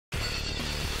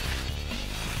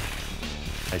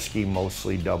I ski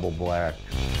mostly double black,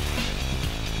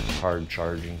 hard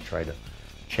charging, try to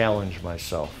challenge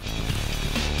myself.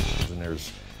 And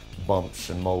there's bumps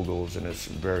and moguls and it's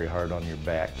very hard on your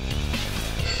back.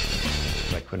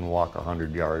 I couldn't walk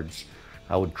 100 yards.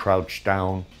 I would crouch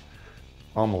down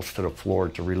almost to the floor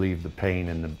to relieve the pain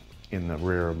in the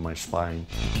rear of my spine.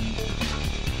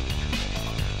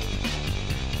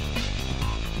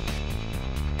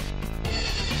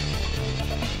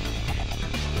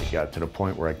 It got to the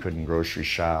point where I couldn't grocery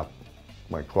shop.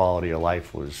 My quality of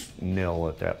life was nil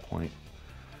at that point.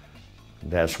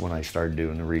 That's when I started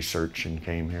doing the research and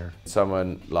came here.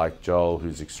 Someone like Joel,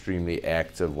 who's extremely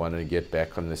active, wanted to get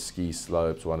back on the ski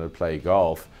slopes, wanted to play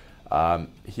golf,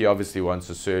 he obviously wants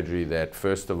a surgery that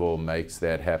first of all makes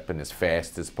that happen as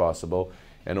fast as possible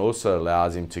and also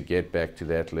allows him to get back to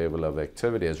that level of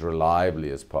activity as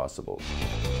reliably as possible.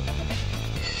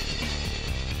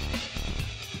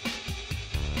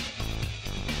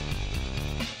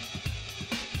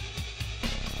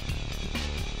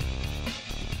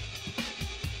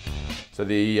 So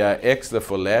the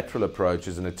XLIF or lateral approach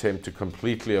is an attempt to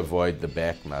completely avoid the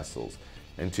back muscles.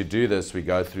 And to do this, we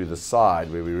go through the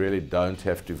side where we really don't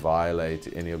have to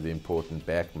violate any of the important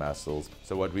back muscles.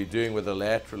 So what we're doing with the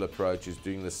lateral approach is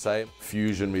doing the same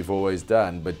fusion we've always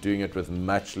done, but doing it with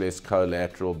much less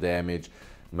collateral damage,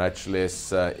 much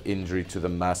less injury to the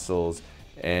muscles,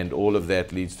 and all of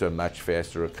that leads to a much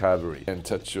faster recovery. And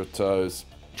touch your toes.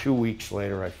 2 weeks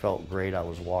later, I felt great. I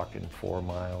was walking 4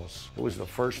 miles. It was the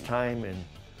first time in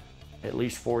at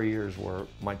least 4 years where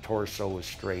my torso was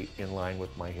straight in line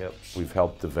with my hips. We've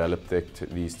helped develop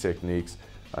these techniques.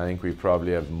 I think we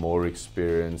probably have more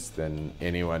experience than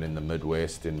anyone in the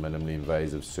Midwest in minimally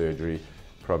invasive surgery,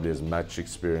 probably as much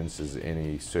experience as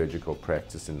any surgical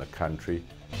practice in the country.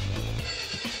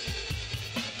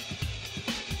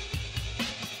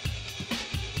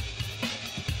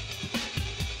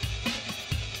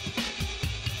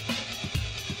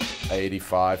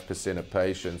 85% of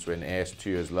patients, when asked 2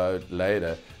 years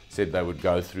later, said they would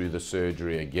go through the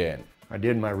surgery again. I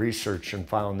did my research and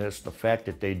found this: the fact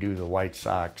that they do the White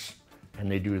Sox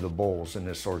and they do the Bulls in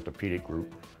this orthopedic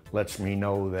group lets me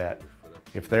know that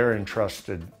if they're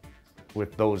entrusted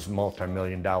with those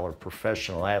multi-million-dollar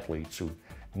professional athletes who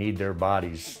need their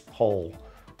bodies whole,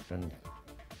 then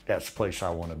that's the place I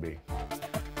want to be.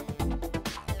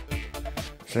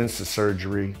 Since the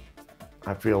surgery,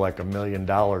 I feel like $1 million.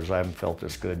 I haven't felt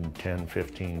this good in 10,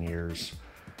 15 years.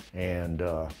 And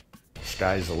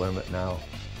sky's the limit now.